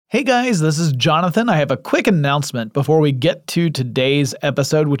Hey guys, this is Jonathan. I have a quick announcement before we get to today's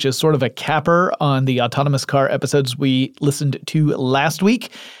episode, which is sort of a capper on the autonomous car episodes we listened to last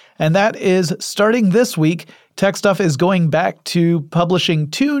week. And that is, starting this week, Tech Stuff is going back to publishing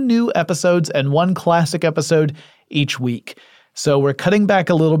 2 new episodes and 1 classic episode each week. So we're cutting back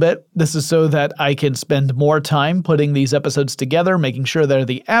a little bit. This is so that I can spend more time putting these episodes together, making sure they're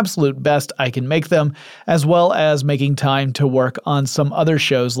the absolute best I can make them, as well as making time to work on some other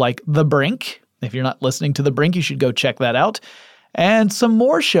shows like The Brink. If you're not listening to The Brink, you should go check that out. And some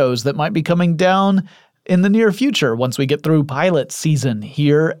more shows that might be coming down in the near future once we get through pilot season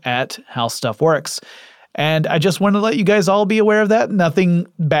here at How Stuff Works. And I just want to let you guys all be aware of that. Nothing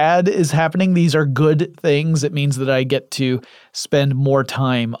bad is happening. These are good things. It means that I get to spend more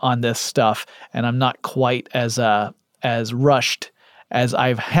time on this stuff, and I'm not quite as rushed as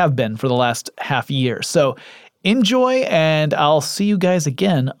I have been for the last half year. So enjoy, and I'll see you guys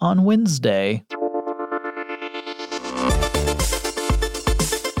again on Wednesday.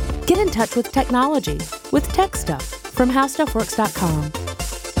 Get in touch with technology with Tech Stuff from HowStuffWorks.com.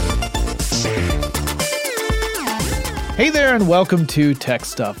 Hey there, and welcome to Tech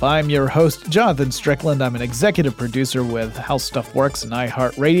Stuff. I'm your host, Jonathan Strickland. I'm an executive producer with How Stuff Works and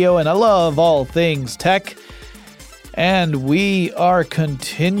iHeartRadio, and I love all things tech. And we are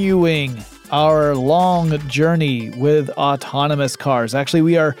continuing our long journey with autonomous cars. Actually,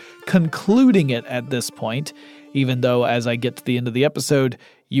 we are concluding it at this point, even though as I get to the end of the episode,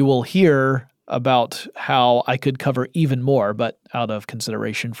 you will hear about how I could cover even more, but out of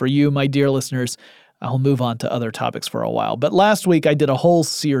consideration for you, my dear listeners, I'll move on to other topics for a while. But last week, I did a whole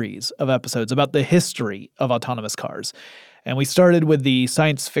series of episodes about the history of autonomous cars. And we started with the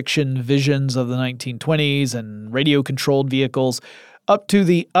science fiction visions of the 1920s and radio-controlled vehicles, up to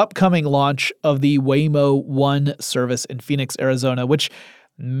the upcoming launch of the Waymo One service in Phoenix, Arizona, which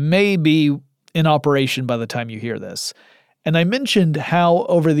may be in operation by the time you hear this. And I mentioned how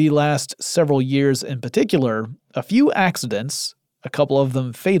over the last several years in particular, a few accidents, a couple of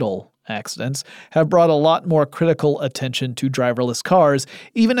them fatal accidents, have brought a lot more critical attention to driverless cars,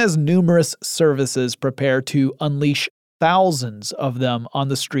 even as numerous services prepare to unleash thousands of them on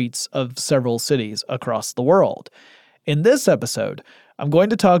the streets of several cities across the world. In this episode, I'm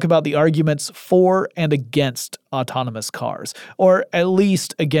going to talk about the arguments for and against autonomous cars, or at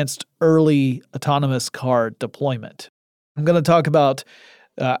least against early autonomous car deployment. I'm going to talk about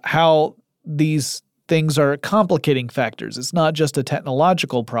how these things are complicating factors. It's not just a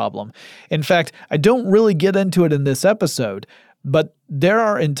technological problem. In fact, I don't really get into it in this episode, but there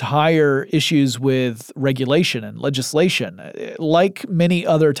are entire issues with regulation and legislation. Like many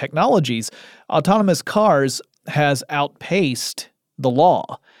other technologies, autonomous cars has outpaced the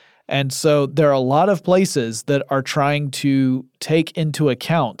law. And so there are a lot of places that are trying to take into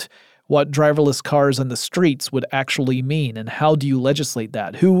account what driverless cars on the streets would actually mean, and how do you legislate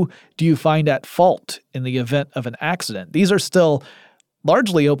that? Who do you find at fault in the event of an accident? These are still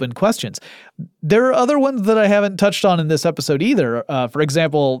largely open questions. There are other ones that I haven't touched on in this episode either. For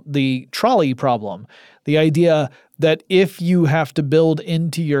example, the trolley problem. The idea that if you have to build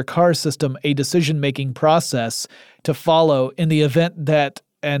into your car system a decision-making process to follow in the event that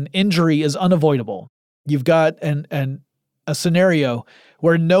an injury is unavoidable, you've got a scenario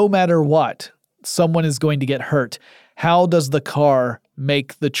where no matter what, someone is going to get hurt. How does the car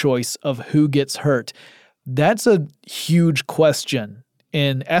make the choice of who gets hurt? That's a huge question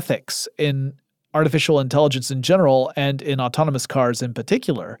in ethics, in artificial intelligence in general, and in autonomous cars in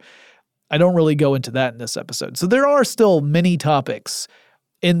particular. I don't really go into that in this episode. So there are still many topics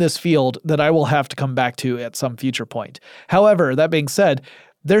in this field that I will have to come back to at some future point. However, that being said,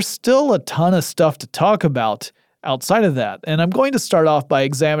 there's still a ton of stuff to talk about outside of that, and I'm going to start off by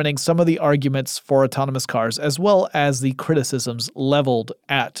examining some of the arguments for autonomous cars as well as the criticisms leveled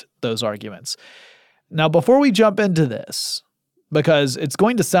at those arguments. Now, before we jump into this, because it's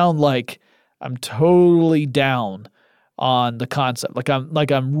going to sound like I'm totally down on the concept,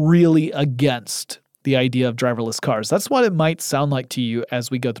 like I'm really against the idea of driverless cars. That's what it might sound like to you as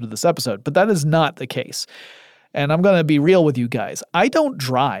we go through this episode, but that is not the case. And I'm going to be real with you guys. I don't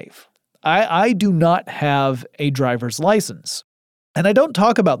drive. I do not have a driver's license. And I don't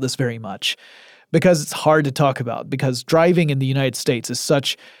talk about this very much because it's hard to talk about, because driving in the United States is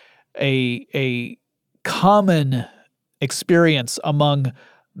such a common experience among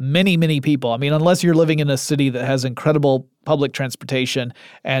many, many people. I mean, unless you're living in a city that has incredible public transportation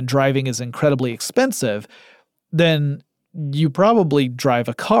and driving is incredibly expensive, then you probably drive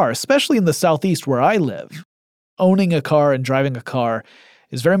a car, especially in the Southeast where I live. Owning a car and driving a car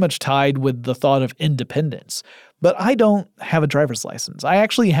is very much tied with the thought of independence. But I don't have a driver's license. I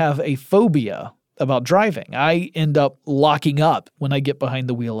actually have a phobia about driving. I end up locking up when I get behind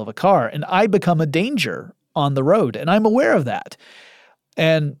the wheel of a car, and I become a danger on the road, and I'm aware of that.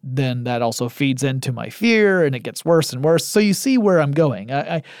 And then that also feeds into my fear, and it gets worse and worse. So you see where I'm going.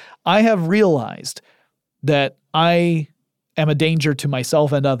 I have realized that I am a danger to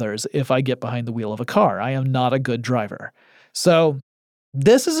myself and others if I get behind the wheel of a car. I am not a good driver. So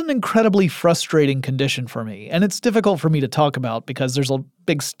this is an incredibly frustrating condition for me, and it's difficult for me to talk about because there's a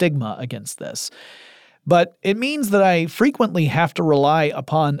big stigma against this. But it means that I frequently have to rely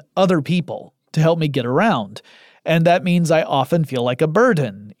upon other people to help me get around. And that means I often feel like a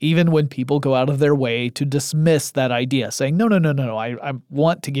burden, even when people go out of their way to dismiss that idea, saying, no, I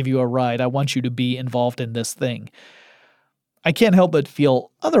want to give you a ride. I want you to be involved in this thing. I can't help but feel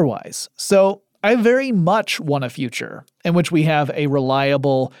otherwise. So I very much want a future in which we have a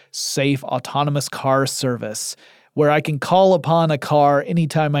reliable, safe, autonomous car service where I can call upon a car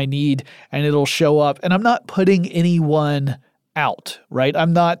anytime I need and it'll show up. And I'm not putting anyone out, right?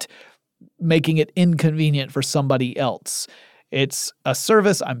 I'm not making it inconvenient for somebody else. It's a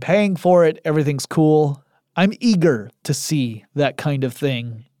service. I'm paying for it. Everything's cool. I'm eager to see that kind of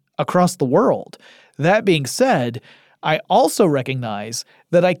thing across the world. That being said, I also recognize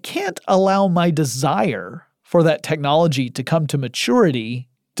that I can't allow my desire for that technology to come to maturity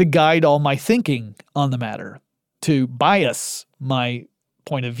to guide all my thinking on the matter, to bias my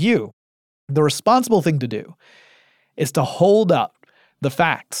point of view. The responsible thing to do is to hold up the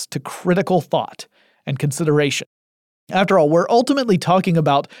facts to critical thought and consideration. After all, we're ultimately talking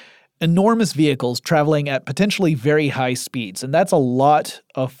about enormous vehicles traveling at potentially very high speeds, and that's a lot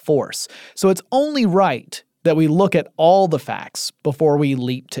of force. So it's only right that we look at all the facts before we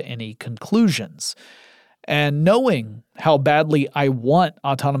leap to any conclusions. And knowing how badly I want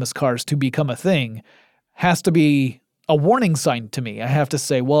autonomous cars to become a thing has to be a warning sign to me. I have to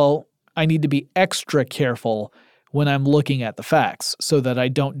say, well, I need to be extra careful when I'm looking at the facts so that I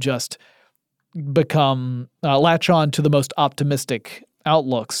don't just latch on to the most optimistic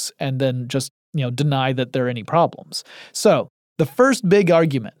outlooks and then just, deny that there are any problems. So the first big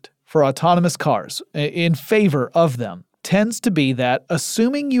argument for autonomous cars in favor of them tends to be that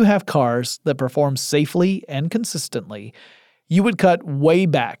assuming you have cars that perform safely and consistently, you would cut way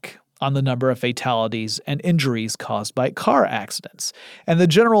back on the number of fatalities and injuries caused by car accidents. And the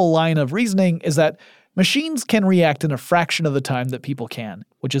general line of reasoning is that machines can react in a fraction of the time that people can,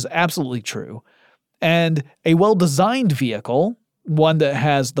 which is absolutely true. And a well-designed vehicle, one that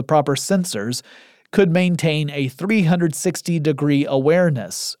has the proper sensors, could maintain a 360-degree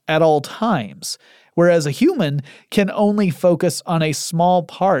awareness at all times, whereas a human can only focus on a small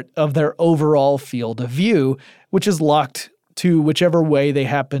part of their overall field of view, which is locked to whichever way they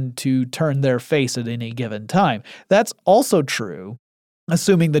happen to turn their face at any given time. That's also true,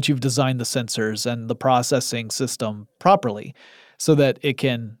 assuming that you've designed the sensors and the processing system properly so that it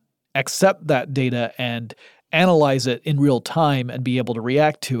can accept that data and analyze it in real time and be able to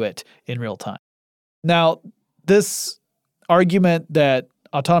react to it in real time. Now, this argument that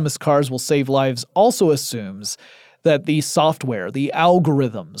autonomous cars will save lives also assumes that the software, the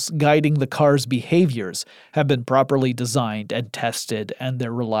algorithms guiding the car's behaviors have been properly designed and tested and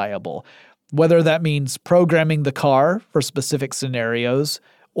they're reliable. Whether that means programming the car for specific scenarios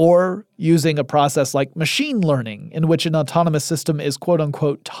or using a process like machine learning in which an autonomous system is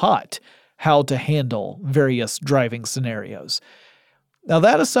quote-unquote taught how to handle various driving scenarios. Now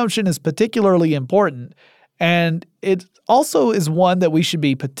that assumption is particularly important, and it also is one that we should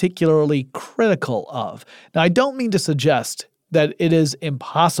be particularly critical of. Now I don't mean to suggest that it is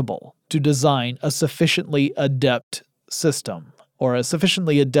impossible to design a sufficiently adept system or a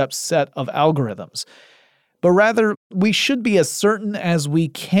sufficiently adept set of algorithms, but rather we should be as certain as we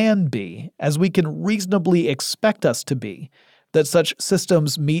can be, as we can reasonably expect us to be, that such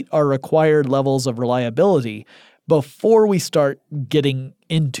systems meet our required levels of reliability before we start getting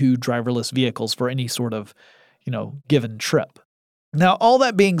into driverless vehicles for any sort of, given trip. Now, all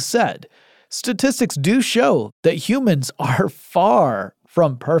that being said, statistics do show that humans are far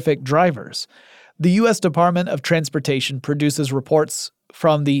from perfect drivers. The U.S. Department of Transportation produces reports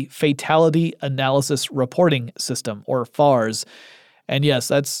from the Fatality Analysis Reporting System, or FARS. And yes,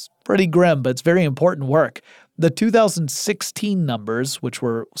 that's pretty grim, but it's very important work. The 2016 numbers, which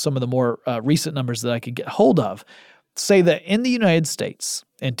were some of the more recent numbers that I could get hold of, say that in the United States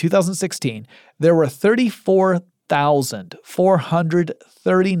in 2016, there were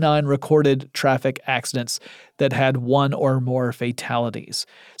 34,439 recorded traffic accidents that had one or more fatalities.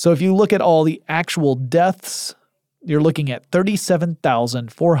 So if you look at all the actual deaths you're looking at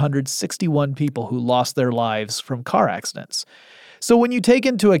 37,461 people who lost their lives from car accidents. So when you take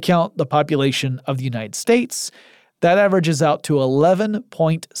into account the population of the United States, that averages out to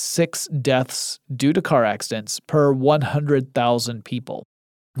 11.6 deaths due to car accidents per 100,000 people.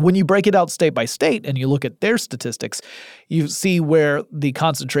 When you break it out state by state and you look at their statistics, you see where the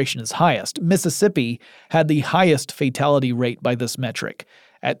concentration is highest. Mississippi had the highest fatality rate by this metric,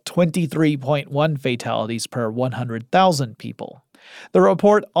 at 23.1 fatalities per 100,000 people. The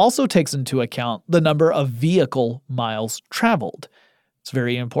report also takes into account the number of vehicle miles traveled. It's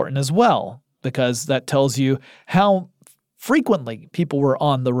very important as well, because that tells you how frequently people were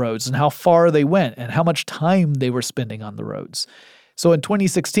on the roads and how far they went and how much time they were spending on the roads. So in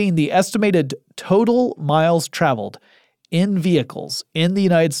 2016, the estimated total miles traveled in vehicles in the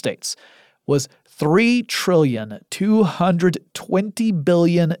United States was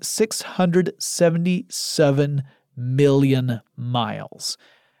 3,220,677,000,000 miles.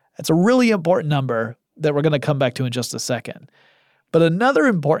 That's a really important number that we're going to come back to in just a second. But another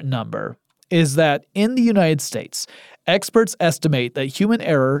important number is that in the United States, experts estimate that human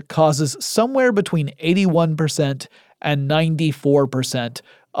error causes somewhere between 81% and 94%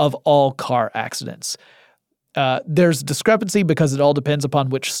 of all car accidents. There's discrepancy because it all depends upon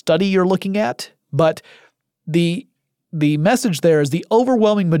which study you're looking at, but the message there is the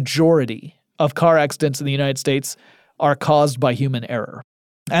overwhelming majority of car accidents in the United States are caused by human error,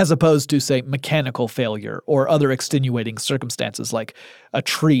 as opposed to, say, mechanical failure or other extenuating circumstances like a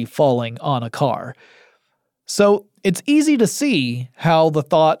tree falling on a car. So it's easy to see how the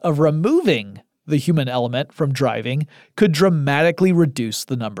thought of removing the human element from driving could dramatically reduce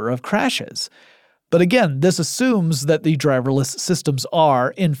the number of crashes. But again, this assumes that the driverless systems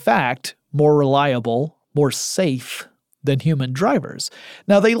are, in fact, more reliable, more safe than human drivers.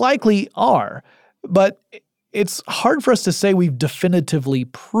 Now, they likely are, but it's hard for us to say we've definitively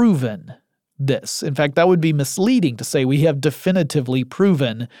proven this. In fact, that would be misleading to say we have definitively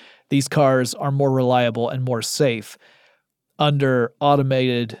proven these cars are more reliable and more safe under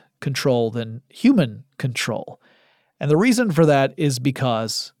automated control than human control. And the reason for that is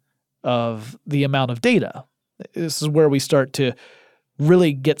because of the amount of data. This is where we start to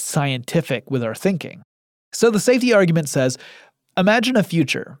really get scientific with our thinking. So the safety argument says, imagine a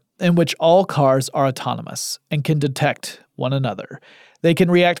future in which all cars are autonomous and can detect one another. They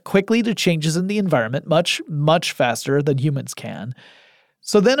can react quickly to changes in the environment, much, much faster than humans can.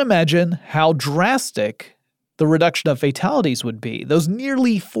 So then imagine how drastic the reduction of fatalities would be. Those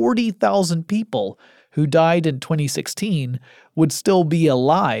nearly 40,000 people who died in 2016 would still be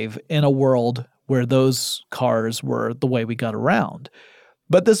alive in a world where those cars were the way we got around.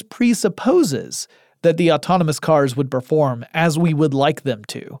 But this presupposes that the autonomous cars would perform as we would like them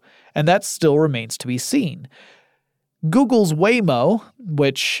to, and that still remains to be seen. Google's Waymo,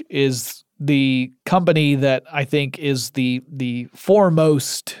 which is the company that I think is the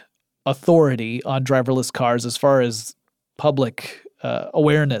foremost authority on driverless cars as far as public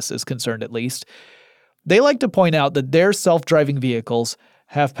awareness is concerned, at least, they like to point out that their self-driving vehicles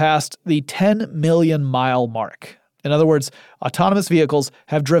have passed the 10 million mile mark. In other words, autonomous vehicles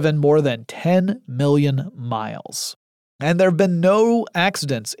have driven more than 10 million miles. And there have been no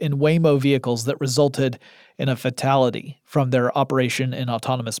accidents in Waymo vehicles that resulted in a fatality from their operation in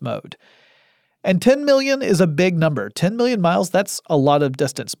autonomous mode. And 10 million is a big number. 10 million miles, that's a lot of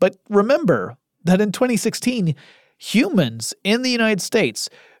distance. But remember that in 2016, humans in the United States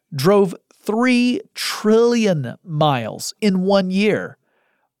drove 3 trillion miles in 1 year.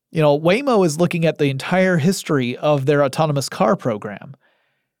 You know, Waymo is looking at the entire history of their autonomous car program.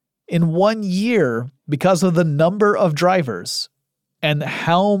 In 1 year, because of the number of drivers and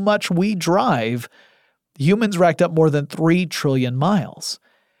how much we drive, humans racked up more than 3 trillion miles.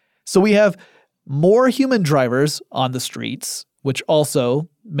 So we have more human drivers on the streets, which also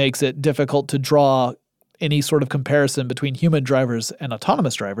makes it difficult to draw any sort of comparison between human drivers and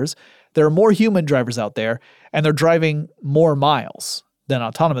autonomous drivers. There are more human drivers out there, and they're driving more miles than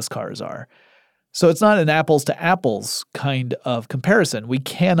autonomous cars are. So it's not an apples to apples kind of comparison. We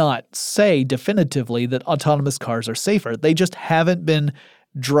cannot say definitively that autonomous cars are safer. They just haven't been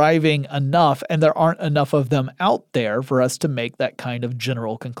driving enough, and there aren't enough of them out there for us to make that kind of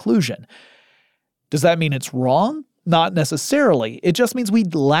general conclusion. Does that mean it's wrong? Not necessarily. It just means we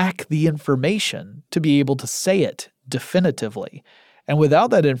lack the information to be able to say it definitively. And without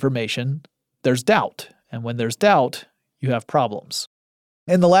that information, there's doubt. And when there's doubt, you have problems.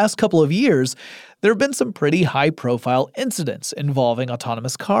 In the last couple of years, there have been some pretty high-profile incidents involving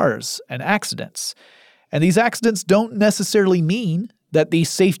autonomous cars and accidents. And these accidents don't necessarily mean that the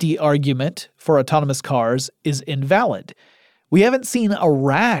safety argument for autonomous cars is invalid. We haven't seen a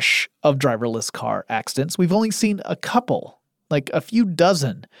rash of driverless car accidents. We've only seen a couple, like a few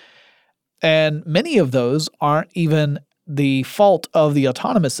dozen. And many of those aren't even the fault of the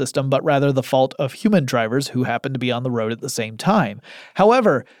autonomous system, but rather the fault of human drivers who happen to be on the road at the same time.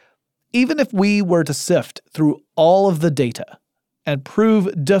 However, even if we were to sift through all of the data and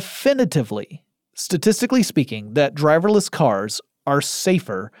prove definitively, statistically speaking, that driverless cars are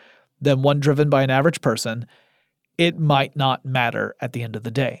safer than one driven by an average person, it might not matter at the end of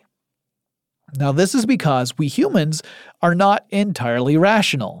the day. Now, this is because we humans are not entirely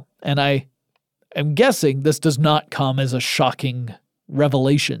rational, and I am guessing this does not come as a shocking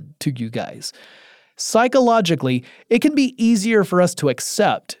revelation to you guys. Psychologically, it can be easier for us to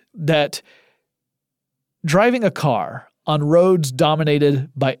accept that driving a car on roads dominated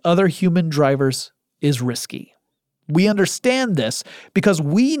by other human drivers is risky. We understand this because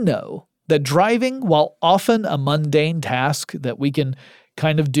we know that driving, while often a mundane task that we can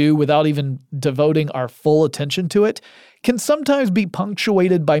kind of do without even devoting our full attention to it, can sometimes be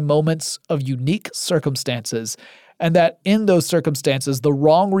punctuated by moments of unique circumstances, and that in those circumstances, the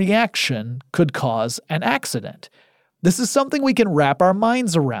wrong reaction could cause an accident. This is something we can wrap our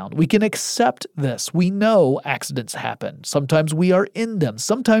minds around. We can accept this. We know accidents happen. Sometimes we are in them.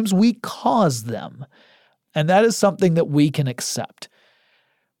 Sometimes we cause them. And that is something that we can accept.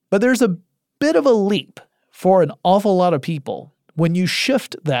 But there's a bit of a leap for an awful lot of people when you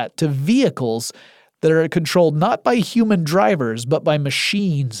shift that to vehicles that are controlled not by human drivers, but by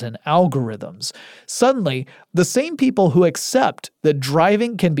machines and algorithms. Suddenly, the same people who accept that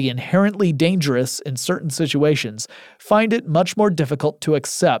driving can be inherently dangerous in certain situations find it much more difficult to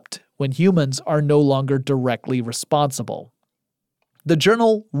accept when humans are no longer directly responsible. The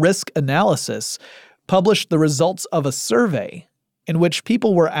journal Risk Analysis published the results of a survey in which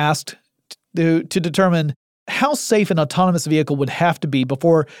people were asked to determine how safe an autonomous vehicle would have to be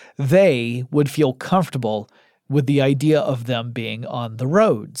before they would feel comfortable with the idea of them being on the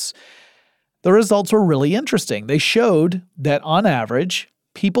roads. The results were really interesting. They showed that on average,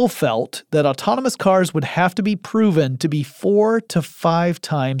 people felt that autonomous cars would have to be proven to be 4 to 5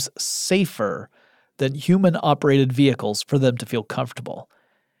 times safer than human-operated vehicles for them to feel comfortable.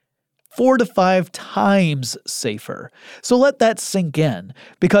 4 to 5 times safer. So let that sink in,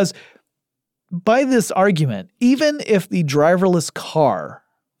 because by this argument, even if the driverless car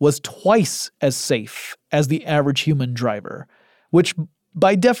was twice as safe as the average human driver, which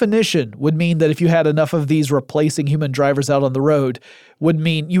by definition would mean that if you had enough of these replacing human drivers out on the road, would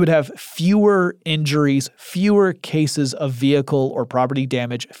mean you would have fewer injuries, fewer cases of vehicle or property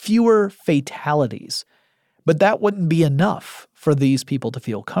damage, fewer fatalities. But that wouldn't be enough for these people to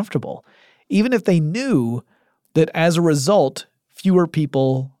feel comfortable, even if they knew that as a result, fewer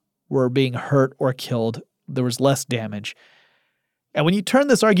people were being hurt or killed, there was less damage. And when you turn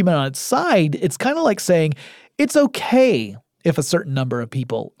this argument on its side, it's kind of like saying it's okay if a certain number of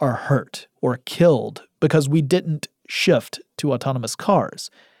people are hurt or killed because we didn't shift to autonomous cars.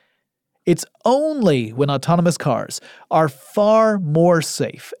 It's only when autonomous cars are far more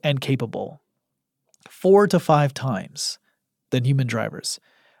safe and capable, 4 to 5 times than human drivers,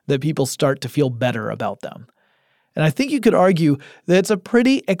 that people start to feel better about them. And I think you could argue that it's a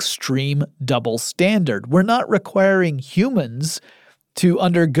pretty extreme double standard. We're not requiring humans to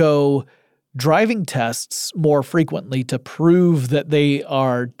undergo driving tests more frequently to prove that they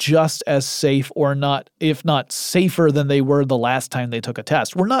are just as safe or not, if not safer than they were the last time they took a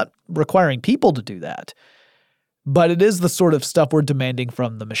test. We're not requiring people to do that. But it is the sort of stuff we're demanding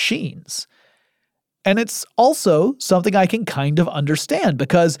from the machines. And it's also something I can kind of understand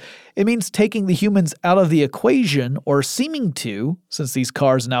because it means taking the humans out of the equation, or seeming to, since these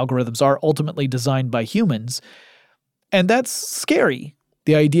cars and algorithms are ultimately designed by humans. And that's scary,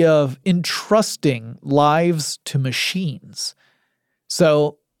 the idea of entrusting lives to machines.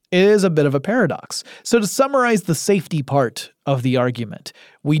 So it is a bit of a paradox. So to summarize the safety part of the argument,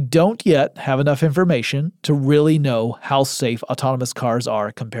 we don't yet have enough information to really know how safe autonomous cars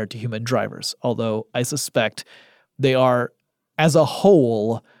are compared to human drivers, although I suspect they are, as a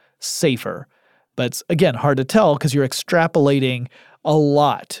whole, safer. But it's, again, hard to tell because you're extrapolating a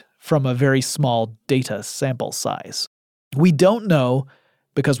lot from a very small data sample size. We don't know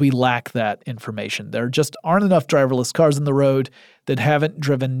because we lack that information. There just aren't enough driverless cars on the road that haven't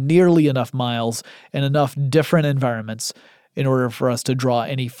driven nearly enough miles in enough different environments in order for us to draw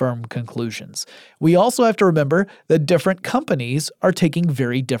any firm conclusions. We also have to remember that different companies are taking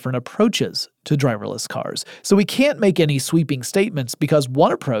very different approaches to driverless cars. So we can't make any sweeping statements because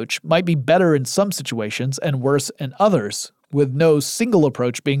one approach might be better in some situations and worse in others, with no single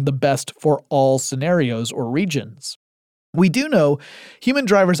approach being the best for all scenarios or regions. We do know human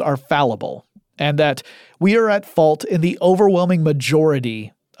drivers are fallible, and that we are at fault in the overwhelming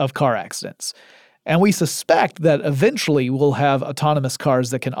majority of car accidents. And we suspect that eventually we'll have autonomous cars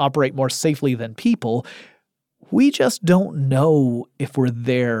that can operate more safely than people. We just don't know if we're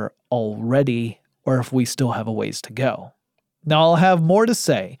there already or if we still have a ways to go. Now, I'll have more to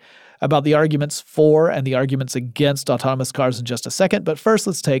say about the arguments for and the arguments against autonomous cars in just a second, but first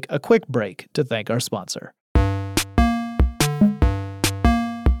let's take a quick break to thank our sponsor.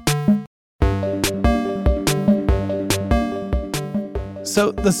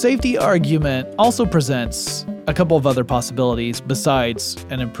 So the safety argument also presents a couple of other possibilities besides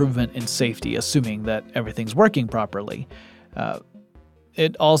an improvement in safety, assuming that everything's working properly.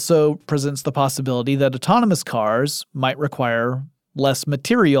 It also presents the possibility that autonomous cars might require less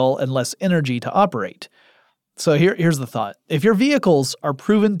material and less energy to operate. So here's the thought. If your vehicles are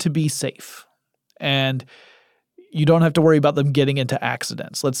proven to be safe and you don't have to worry about them getting into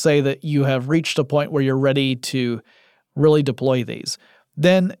accidents, let's say that you have reached a point where you're ready to really deploy these,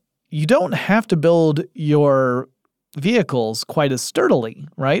 then you don't have to build your vehicles quite as sturdily,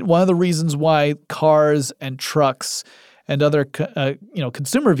 right? One of the reasons why cars and trucks and other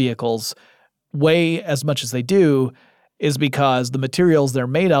consumer vehicles weigh as much as they do is because the materials they're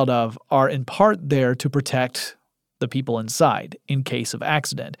made out of are in part there to protect the people inside in case of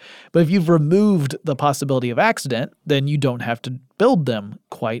accident. But if you've removed the possibility of accident, then you don't have to build them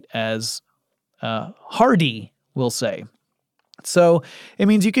quite as hardy, we'll say. So it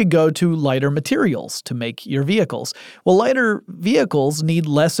means you could go to lighter materials to make your vehicles. Well, lighter vehicles need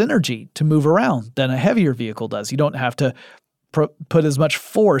less energy to move around than a heavier vehicle does. You don't have to put as much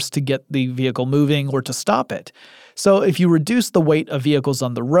force to get the vehicle moving or to stop it. So if you reduce the weight of vehicles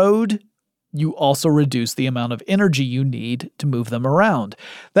on the road, you also reduce the amount of energy you need to move them around.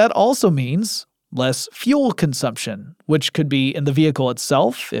 That also means less fuel consumption, which could be in the vehicle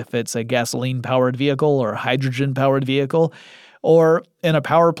itself, if it's a gasoline-powered vehicle or a hydrogen-powered vehicle, or in a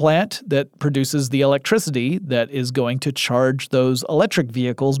power plant that produces the electricity that is going to charge those electric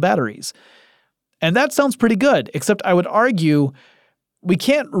vehicles' batteries. And that sounds pretty good, except I would argue we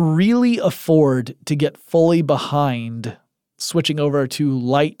can't really afford to get fully behind switching over to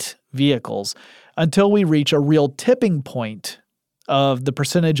light vehicles until we reach a real tipping point of the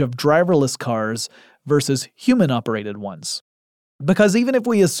percentage of driverless cars versus human-operated ones. Because even if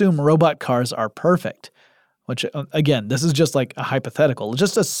we assume robot cars are perfect, which, again, this is just like a hypothetical,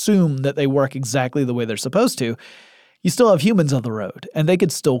 just assume that they work exactly the way they're supposed to, you still have humans on the road, and they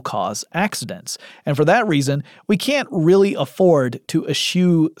could still cause accidents. And for that reason, we can't really afford to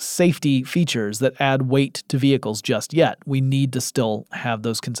eschew safety features that add weight to vehicles just yet. We need to still have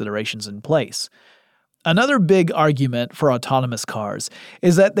those considerations in place. Another big argument for autonomous cars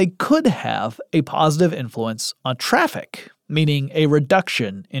is that they could have a positive influence on traffic, meaning a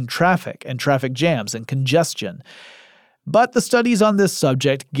reduction in traffic and traffic jams and congestion. But the studies on this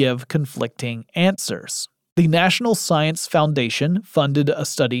subject give conflicting answers. The National Science Foundation funded a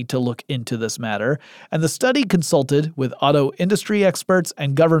study to look into this matter, and the study consulted with auto industry experts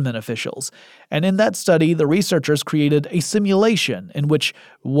and government officials. And in that study, the researchers created a simulation in which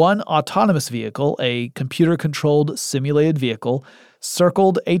one autonomous vehicle, a computer-controlled simulated vehicle,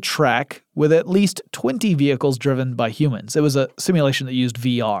 circled a track with at least 20 vehicles driven by humans. It was a simulation that used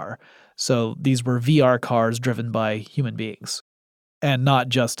VR. So these were VR cars driven by human beings, and not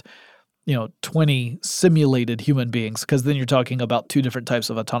just 20 simulated human beings, because then you're talking about two different types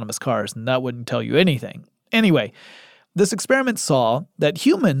of autonomous cars, and that wouldn't tell you anything. Anyway, this experiment saw that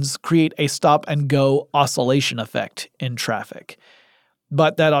humans create a stop-and-go oscillation effect in traffic,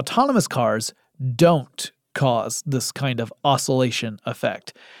 but that autonomous cars don't cause this kind of oscillation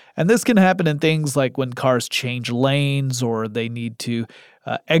effect. And this can happen in things like when cars change lanes or they need to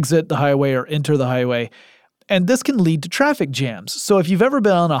exit the highway or enter the highway. And this can lead to traffic jams. So if you've ever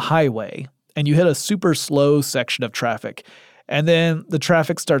been on a highway and you hit a super slow section of traffic, and then the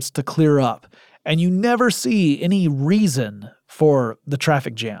traffic starts to clear up, and you never see any reason for the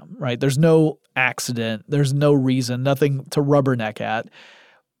traffic jam, right? There's no accident, there's no reason, nothing to rubberneck at.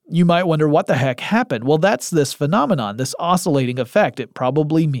 You might wonder what the heck happened. Well, that's this phenomenon, this oscillating effect. It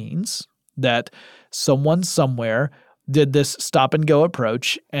probably means that someone somewhere did this stop-and-go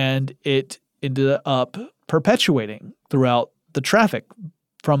approach, and it ended up perpetuating throughout the traffic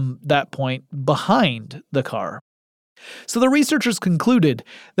from that point behind the car. So the researchers concluded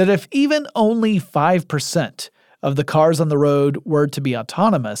that if even only 5% of the cars on the road were to be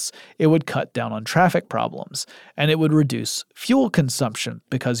autonomous, it would cut down on traffic problems, and it would reduce fuel consumption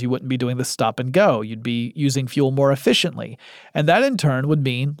because you wouldn't be doing the stop and go. You'd be using fuel more efficiently, and that in turn would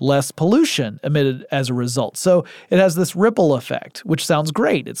mean less pollution emitted as a result. So it has this ripple effect, which sounds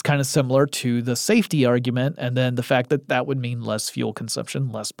great. It's kind of similar to the safety argument, and then the fact that that would mean less fuel consumption,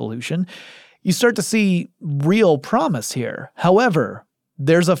 less pollution. You start to see real promise here. However,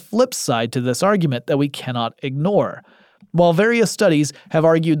 there's a flip side to this argument that we cannot ignore. While various studies have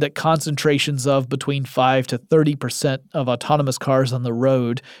argued that concentrations of between 5 to 30% of autonomous cars on the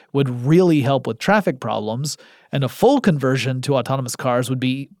road would really help with traffic problems, and a full conversion to autonomous cars would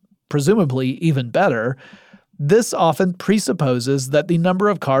be presumably even better, this often presupposes that the number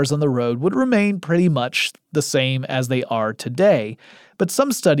of cars on the road would remain pretty much the same as they are today. But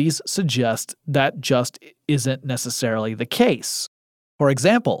some studies suggest that just isn't necessarily the case. For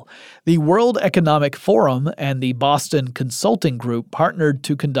example, the World Economic Forum and the Boston Consulting Group partnered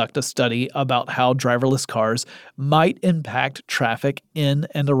to conduct a study about how driverless cars might impact traffic in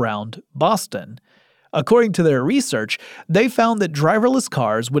and around Boston. According to their research, they found that driverless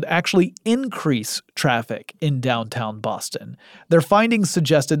cars would actually increase traffic in downtown Boston. Their findings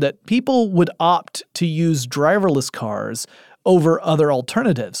suggested that people would opt to use driverless cars over other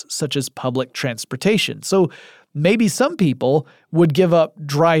alternatives, such as public transportation. So maybe some people would give up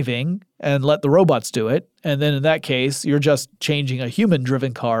driving and let the robots do it, and then in that case, you're just changing a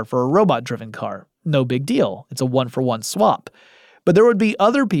human-driven car for a robot-driven car. No big deal. It's a one-for-one swap. But there would be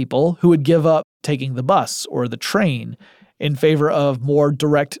other people who would give up taking the bus or the train in favor of more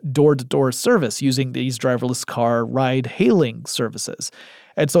direct door-to-door service using these driverless car ride-hailing services.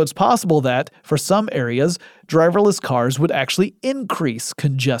 And so it's possible that, for some areas, driverless cars would actually increase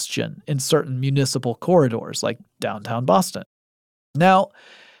congestion in certain municipal corridors, like downtown Boston. Now,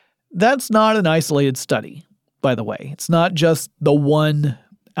 that's not an isolated study, by the way. It's not just the one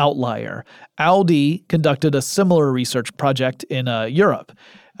outlier. Audi conducted a similar research project in Europe.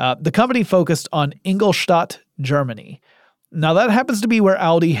 The company focused on Ingolstadt, Germany. Now, that happens to be where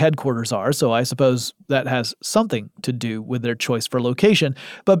Audi headquarters are, so I suppose that has something to do with their choice for location.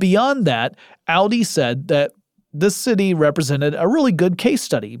 But beyond that, Audi said that this city represented a really good case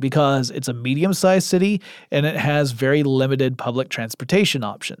study because it's a medium-sized city and it has very limited public transportation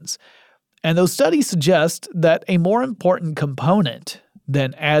options. And those studies suggest that a more important component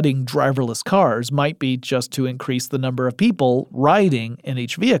than adding driverless cars might be just to increase the number of people riding in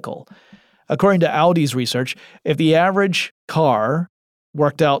each vehicle. According to Audi's research, if the average car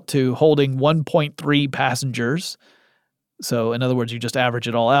worked out to holding 1.3 passengers, so in other words, you just average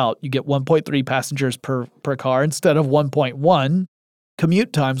it all out, you get 1.3 passengers per car instead of 1.1,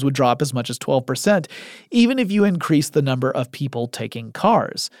 commute times would drop as much as 12%, even if you increase the number of people taking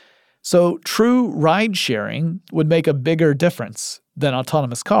cars. So true ride sharing would make a bigger difference than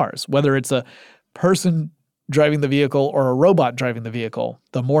autonomous cars, whether it's a person driving the vehicle or a robot driving the vehicle.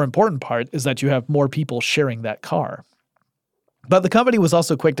 The more important part is that you have more people sharing that car. But the company was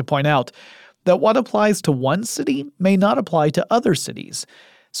also quick to point out that what applies to one city may not apply to other cities.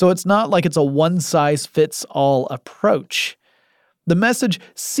 So it's not like it's a one-size-fits-all approach. The message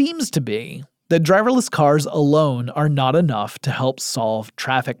seems to be that driverless cars alone are not enough to help solve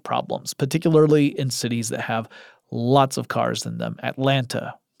traffic problems, particularly in cities that have lots of cars in them: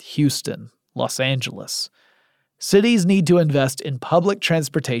 Atlanta, Houston, Los Angeles. Cities need to invest in public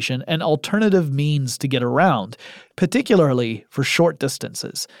transportation and alternative means to get around, particularly for short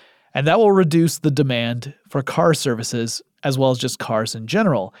distances. And that will reduce the demand for car services as well as just cars in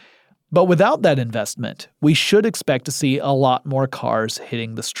general. But without that investment, we should expect to see a lot more cars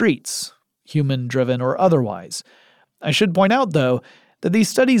hitting the streets, human-driven or otherwise. I should point out, though, that these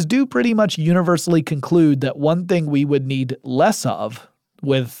studies do pretty much universally conclude that one thing we would need less of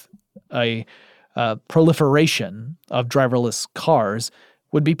with a proliferation of driverless cars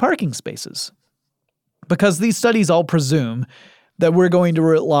would be parking spaces. Because these studies all presume that we're going to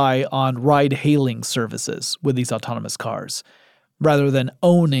rely on ride-hailing services with these autonomous cars, rather than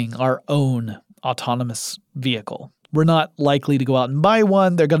owning our own autonomous vehicle. We're not likely to go out and buy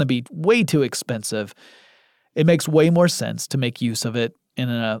one. They're going to be way too expensive. It makes way more sense to make use of it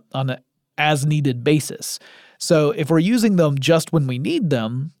on an as-needed basis. So if we're using them just when we need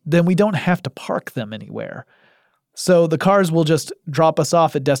them, then we don't have to park them anywhere. So the cars will just drop us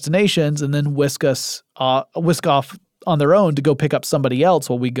off at destinations and then whisk off on their own to go pick up somebody else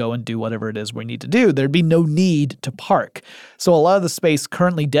while we go and do whatever it is we need to do. There'd be no need to park. So a lot of the space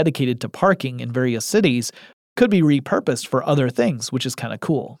currently dedicated to parking in various cities could be repurposed for other things, which is kind of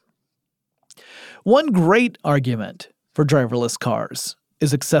cool. One great argument for driverless cars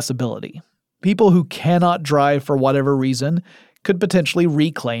is accessibility. people who cannot drive for whatever reason could potentially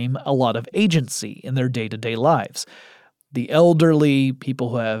reclaim a lot of agency in their day-to-day lives. The elderly, people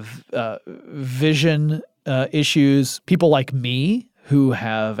who have vision issues, people like me who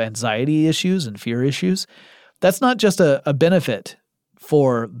have anxiety issues and fear issues. That's not just a benefit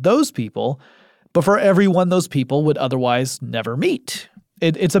for those people, but for everyone those people would otherwise never meet.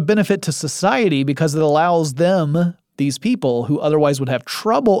 It's a benefit to society because it allows them, these people who otherwise would have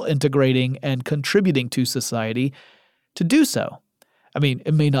trouble integrating and contributing to society, to do so. I mean,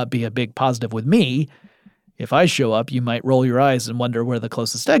 it may not be a big positive with me. If I show up, you might roll your eyes and wonder where the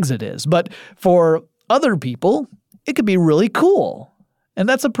closest exit is. But for other people, it could be really cool. And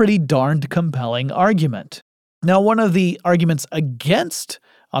that's a pretty darned compelling argument. Now, one of the arguments against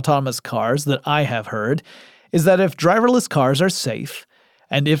autonomous cars that I have heard is that if driverless cars are safe,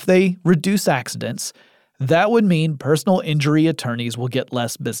 and if they reduce accidents, that would mean personal injury attorneys will get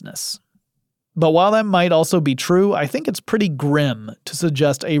less business. But while that might also be true, I think it's pretty grim to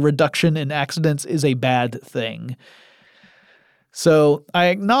suggest a reduction in accidents is a bad thing. So I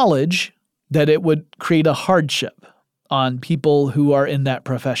acknowledge that it would create a hardship on people who are in that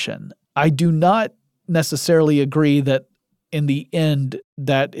profession. I do not necessarily agree that in the end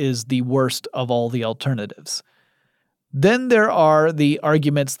that is the worst of all the alternatives. Then there are the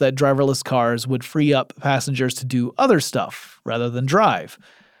arguments that driverless cars would free up passengers to do other stuff rather than drive.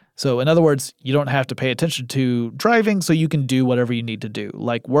 So in other words, you don't have to pay attention to driving, so you can do whatever you need to do,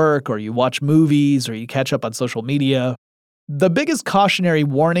 like work, or you watch movies, or you catch up on social media. The biggest cautionary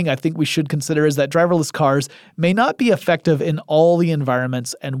warning I think we should consider is that driverless cars may not be effective in all the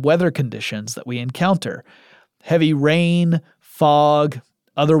environments and weather conditions that we encounter. Heavy rain, fog,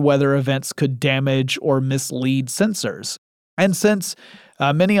 other weather events could damage or mislead sensors. And since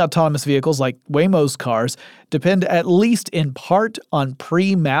many autonomous vehicles like Waymo's cars depend at least in part on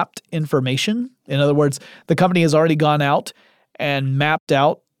pre-mapped information, in other words, the company has already gone out and mapped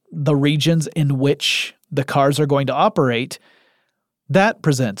out the regions in which the cars are going to operate, that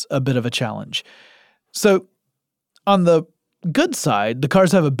presents a bit of a challenge. So on the good side, the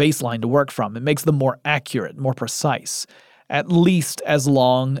cars have a baseline to work from. It makes them more accurate, more precise, at least as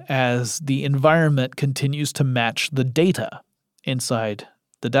long as the environment continues to match the data inside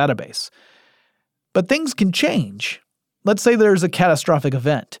the database. But things can change. Let's say there's a catastrophic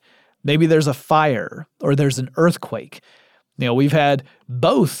event. Maybe there's a fire or there's an earthquake. We've had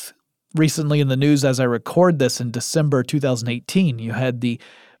both recently in the news as I record this in December 2018. You had the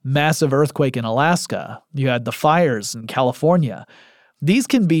massive earthquake in Alaska. You had the fires in California. These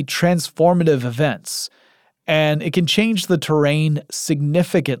can be transformative events, and it can change the terrain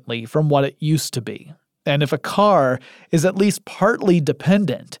significantly from what it used to be. And if a car is at least partly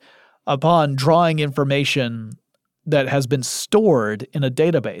dependent upon drawing information that has been stored in a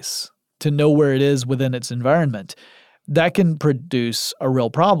database to know where it is within its environment, that can produce a real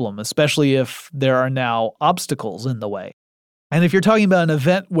problem, especially if there are now obstacles in the way. And if you're talking about an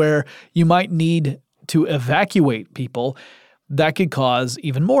event where you might need to evacuate people, that could cause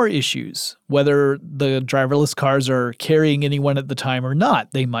even more issues. Whether the driverless cars are carrying anyone at the time or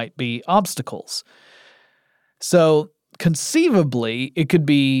not, they might be obstacles. So conceivably, it could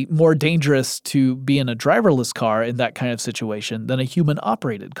be more dangerous to be in a driverless car in that kind of situation than a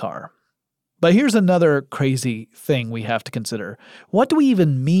human-operated car. But here's another crazy thing we have to consider. What do we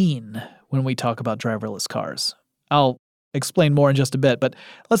even mean when we talk about driverless cars? I'll explain more in just a bit, but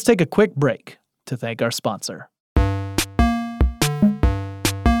let's take a quick break to thank our sponsor.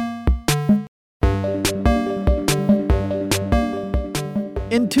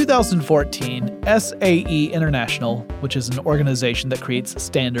 In 2014, SAE International, which is an organization that creates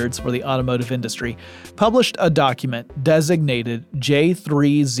standards for the automotive industry, published a document designated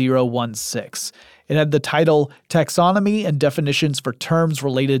J3016. It had the title Taxonomy and Definitions for Terms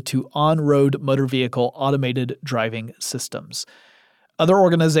Related to On-Road Motor Vehicle Automated Driving Systems. Other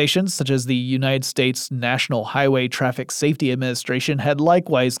organizations, such as the United States National Highway Traffic Safety Administration, had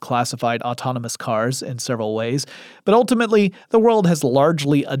likewise classified autonomous cars in several ways, but ultimately, the world has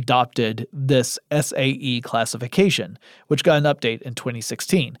largely adopted this SAE classification, which got an update in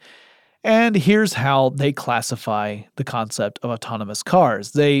 2016. And here's how they classify the concept of autonomous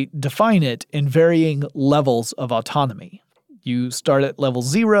cars. They define it in varying levels of autonomy. You start at level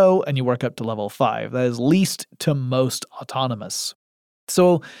 0 and you work up to level 5. That is least to most autonomous.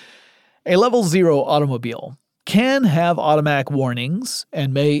 So a level 0 automobile can have automatic warnings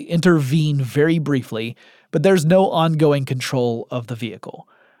and may intervene very briefly, but there's no ongoing control of the vehicle.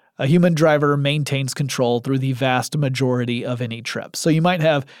 A human driver maintains control through the vast majority of any trip. So you might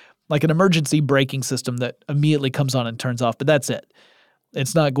have like an emergency braking system that immediately comes on and turns off, but that's it.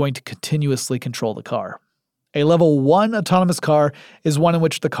 It's not going to continuously control the car. A level 1 autonomous car is one in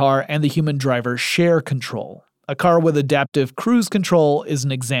which the car and the human driver share control. A car with adaptive cruise control is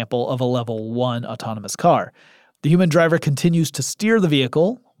an example of a level 1 autonomous car. The human driver continues to steer the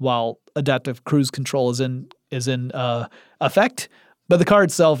vehicle while adaptive cruise control is in effect, but the car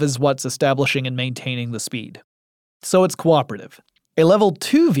itself is what's establishing and maintaining the speed. So it's cooperative. A level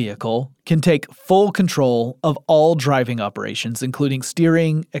 2 vehicle can take full control of all driving operations, including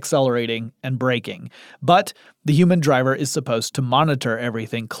steering, accelerating, and braking. But the human driver is supposed to monitor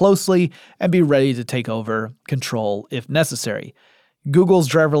everything closely and be ready to take over control if necessary. Google's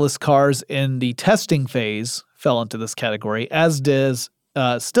driverless cars in the testing phase fell into this category, as does,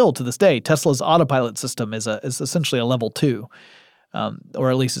 still to this day, Tesla's autopilot system is essentially a level 2,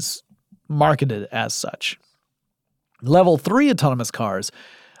 or at least it's marketed as such. Level 3 autonomous cars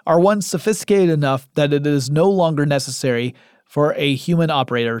are ones sophisticated enough that it is no longer necessary for a human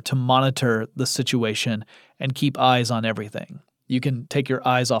operator to monitor the situation and keep eyes on everything. You can take your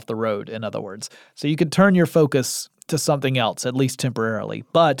eyes off the road, in other words. So you can turn your focus to something else, at least temporarily.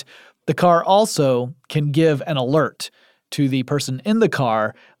 But the car also can give an alert to the person in the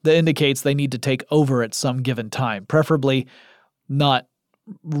car that indicates they need to take over at some given time, preferably not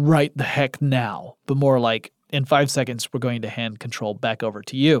right the heck now, but more like, in 5 seconds, we're going to hand control back over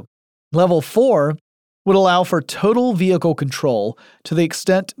to you. Level 4 would allow for total vehicle control to the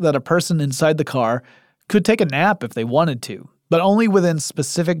extent that a person inside the car could take a nap if they wanted to, but only within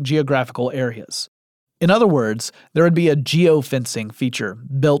specific geographical areas. In other words, there would be a geofencing feature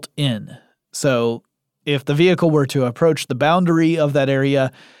built in. So if the vehicle were to approach the boundary of that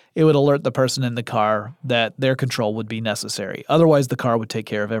area, it would alert the person in the car that their control would be necessary. Otherwise, the car would take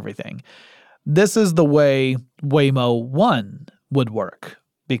care of everything. This is the way Waymo 1 would work,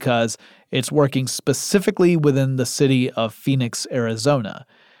 because it's working specifically within the city of Phoenix, Arizona.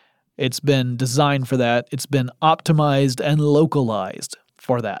 It's been designed for that. It's been optimized and localized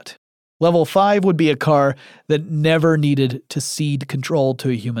for that. Level 5 would be a car that never needed to cede control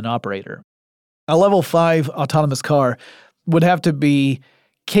to a human operator. A level 5 autonomous car would have to be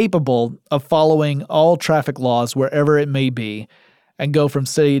capable of following all traffic laws wherever it may be, and go from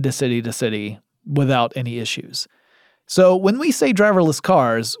city to city to city without any issues. So when we say driverless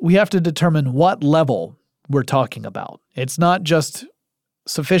cars, we have to determine what level we're talking about. It's not just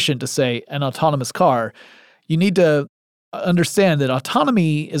sufficient to say an autonomous car. You need to understand that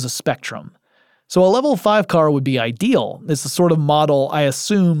autonomy is a spectrum. So a level 5 car would be ideal. It's the sort of model I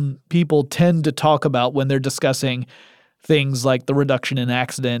assume people tend to talk about when they're discussing things like the reduction in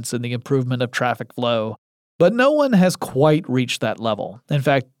accidents and the improvement of traffic flow. But no one has quite reached that level. In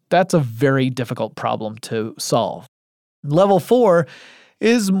fact, that's a very difficult problem to solve. Level 4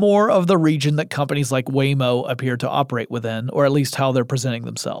 is more of the region that companies like Waymo appear to operate within, or at least how they're presenting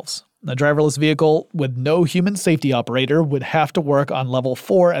themselves. A driverless vehicle with no human safety operator would have to work on level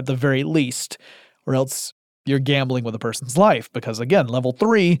 4 at the very least, or else you're gambling with a person's life, because again, level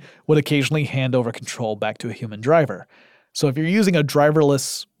 3 would occasionally hand over control back to a human driver. So if you're using a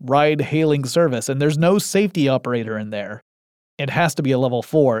driverless ride-hailing service and there's no safety operator in there, it has to be a level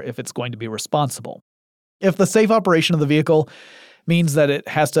 4 if it's going to be responsible. If the safe operation of the vehicle means that it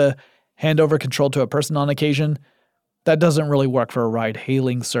has to hand over control to a person on occasion, that doesn't really work for a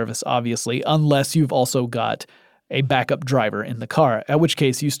ride-hailing service, obviously, unless you've also got a backup driver in the car, at which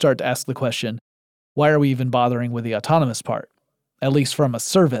case you start to ask the question, why are we even bothering with the autonomous part? At least from a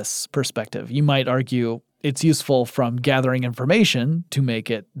service perspective. You might argue it's useful from gathering information to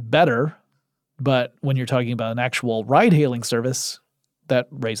make it better, but when you're talking about an actual ride-hailing service, that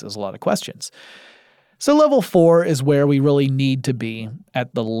raises a lot of questions. So level 4 is where we really need to be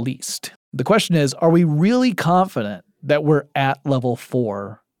at the least. The question is, are we really confident that we're at level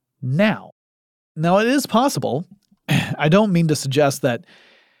 4 now? Now, it is possible. I don't mean to suggest that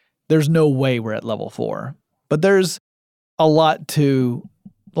there's no way we're at level 4, but there's a lot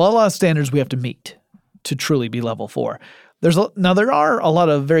of standards we have to meet to truly be level 4. Now, there are a lot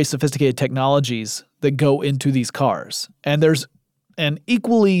of very sophisticated technologies that go into these cars, and there's an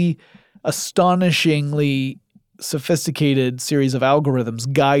equally astonishingly sophisticated series of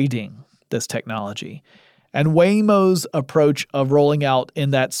algorithms guiding this technology. And Waymo's approach of rolling out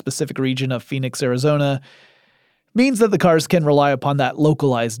in that specific region of Phoenix, Arizona, means that the cars can rely upon that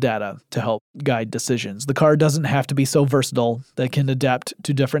localized data to help guide decisions. The car doesn't have to be so versatile that it can adapt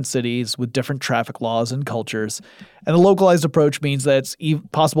to different cities with different traffic laws and cultures. And the localized approach means that it's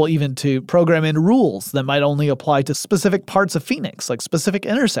possible even to program in rules that might only apply to specific parts of Phoenix, like specific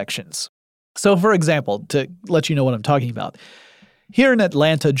intersections. So for example, to let you know what I'm talking about, Here in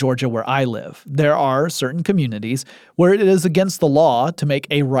Atlanta, Georgia, where I live, there are certain communities where it is against the law to make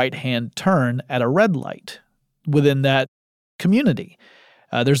a right-hand turn at a red light within that community.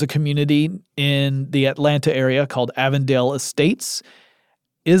 There's a community in the Atlanta area called Avondale Estates.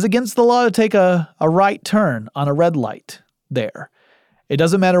 It is against the law to take a right turn on a red light there. It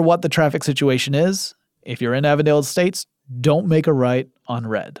doesn't matter what the traffic situation is. If you're in Avondale Estates, don't make a right on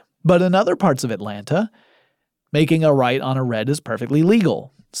red. But in other parts of Atlanta, making a right on a red is perfectly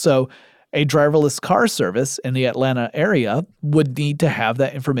legal. So a driverless car service in the Atlanta area would need to have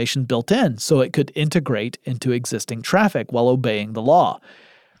that information built in so it could integrate into existing traffic while obeying the law.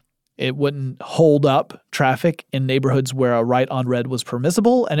 It wouldn't hold up traffic in neighborhoods where a right on red was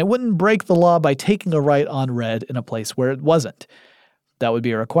permissible, and it wouldn't break the law by taking a right on red in a place where it wasn't. That would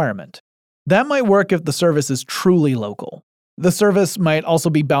be a requirement. That might work if the service is truly local. The service might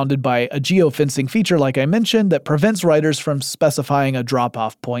also be bounded by a geofencing feature, like I mentioned, that prevents riders from specifying a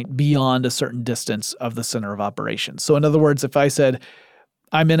drop-off point beyond a certain distance of the center of operations. So in other words, if I said,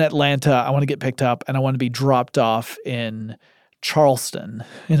 I'm in Atlanta, I want to get picked up, and I want to be dropped off in Charleston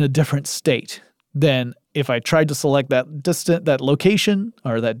in a different state, then if I tried to select that location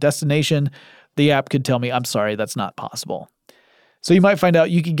or that destination, the app could tell me, I'm sorry, that's not possible. So you might find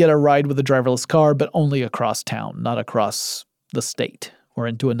out you could get a ride with a driverless car, but only across town, not across the state or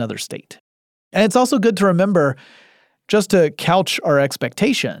into another state. And it's also good to remember, just to couch our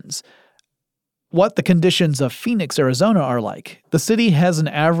expectations, what the conditions of Phoenix, Arizona are like. The city has an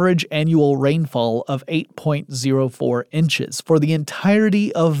average annual rainfall of 8.04 inches for the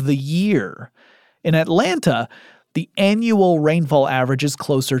entirety of the year. In Atlanta, the annual rainfall average is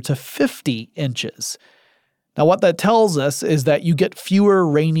closer to 50 inches. Now, what that tells us is that you get fewer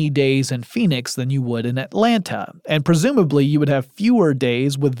rainy days in Phoenix than you would in Atlanta, and presumably you would have fewer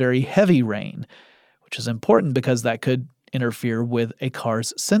days with very heavy rain, which is important because that could interfere with a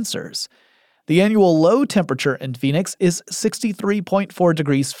car's sensors. The annual low temperature in Phoenix is 63.4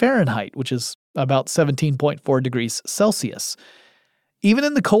 degrees Fahrenheit, which is about 17.4 degrees Celsius. Even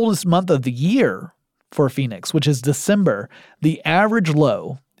in the coldest month of the year for Phoenix, which is December, the average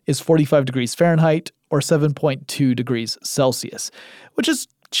low is 45 degrees Fahrenheit or 7.2 degrees Celsius, which is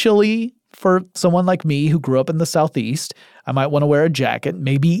chilly for someone like me who grew up in the Southeast. I might want to wear a jacket,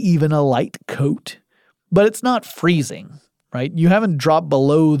 maybe even a light coat, but it's not freezing, right? You haven't dropped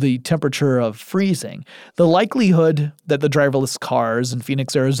below the temperature of freezing. The likelihood that the driverless cars in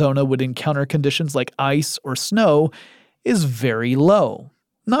Phoenix, Arizona would encounter conditions like ice or snow is very low.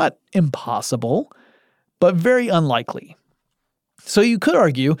 Not impossible, but very unlikely. So you could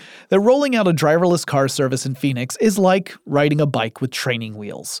argue that rolling out a driverless car service in Phoenix is like riding a bike with training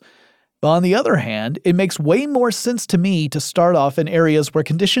wheels. But on the other hand, it makes way more sense to me to start off in areas where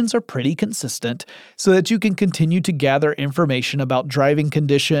conditions are pretty consistent so that you can continue to gather information about driving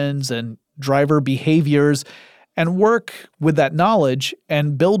conditions and driver behaviors and work with that knowledge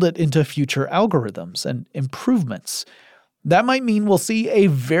and build it into future algorithms and improvements. That might mean we'll see a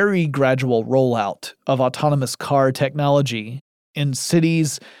very gradual rollout of autonomous car technology in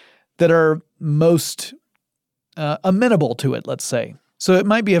cities that are most amenable to it, let's say. So it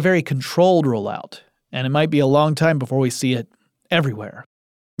might be a very controlled rollout, and it might be a long time before we see it everywhere.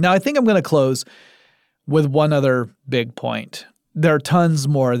 Now, I think I'm going to close with one other big point. There are tons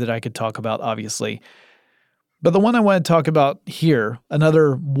more that I could talk about, obviously. But the one I want to talk about here,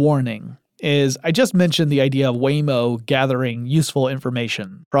 another warning, is I just mentioned the idea of Waymo gathering useful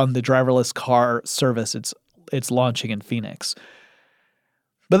information from the driverless car service it's launching in Phoenix.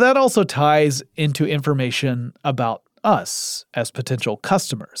 But that also ties into information about us as potential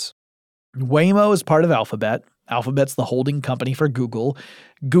customers. Waymo is part of Alphabet. Alphabet's the holding company for Google.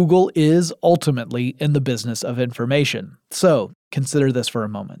 Google is ultimately in the business of information. So consider this for a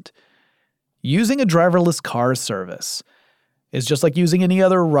moment. Using a driverless car service is just like using any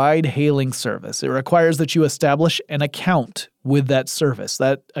other ride-hailing service. It requires that you establish an account with that service.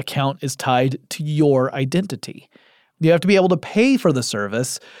 That account is tied to your identity. You have to be able to pay for the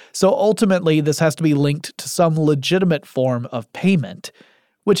service, so ultimately this has to be linked to some legitimate form of payment,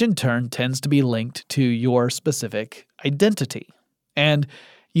 which in turn tends to be linked to your specific identity. And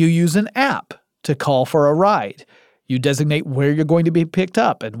you use an app to call for a ride. You designate where you're going to be picked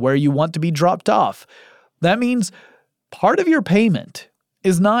up and where you want to be dropped off. That means part of your payment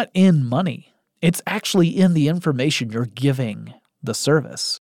is not in money. It's actually in the information you're giving the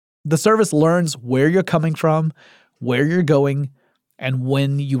service. The service learns where you're coming from, where you're going, and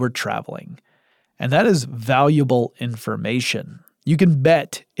when you were traveling. And that is valuable information. You can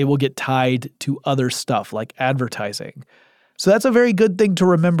bet it will get tied to other stuff like advertising. So that's a very good thing to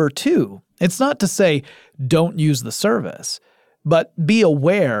remember too. It's not to say don't use the service, But be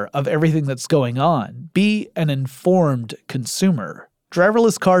aware of everything that's going on. Be an informed consumer.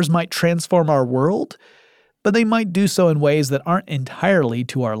 Driverless cars might transform our world, but they might do so in ways that aren't entirely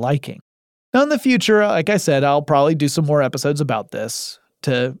to our liking. Now, in the future, like I said, I'll probably do some more episodes about this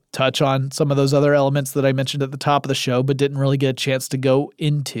to touch on some of those other elements that I mentioned at the top of the show, but didn't really get a chance to go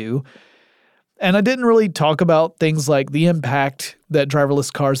into. And I didn't really talk about things like the impact that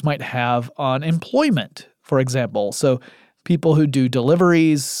driverless cars might have on employment, for example. So people who do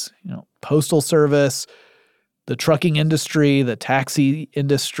deliveries, postal service, the trucking industry, the taxi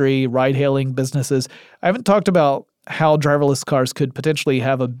industry, ride-hailing businesses. I haven't talked about how driverless cars could potentially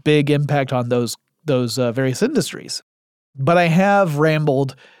have a big impact on those various industries. But I have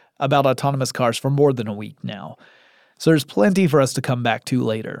rambled about autonomous cars for more than a week now. So there's plenty for us to come back to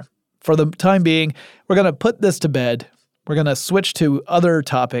later. For the time being, we're going to put this to bed. We're going to switch to other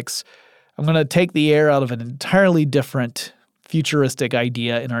topics. I'm going to take the air out of an entirely different futuristic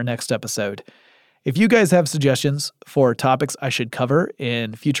idea in our next episode. If you guys have suggestions for topics I should cover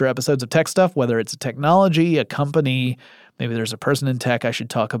in future episodes of Tech Stuff, whether it's a technology, a company, maybe there's a person in tech I should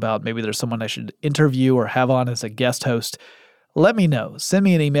talk about, maybe there's someone I should interview or have on as a guest host, let me know. Send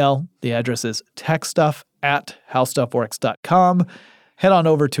me an email. The address is techstuff@howstuffworks.com. Head on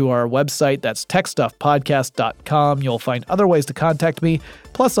over to our website. That's techstuffpodcast.com. You'll find other ways to contact me,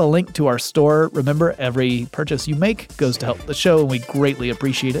 plus a link to our store. Remember, every purchase you make goes to help the show, and we greatly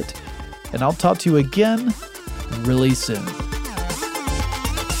appreciate it. And I'll talk to you again really soon.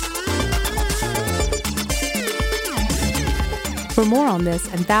 For more on this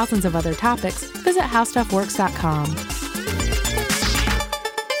and thousands of other topics, visit howstuffworks.com.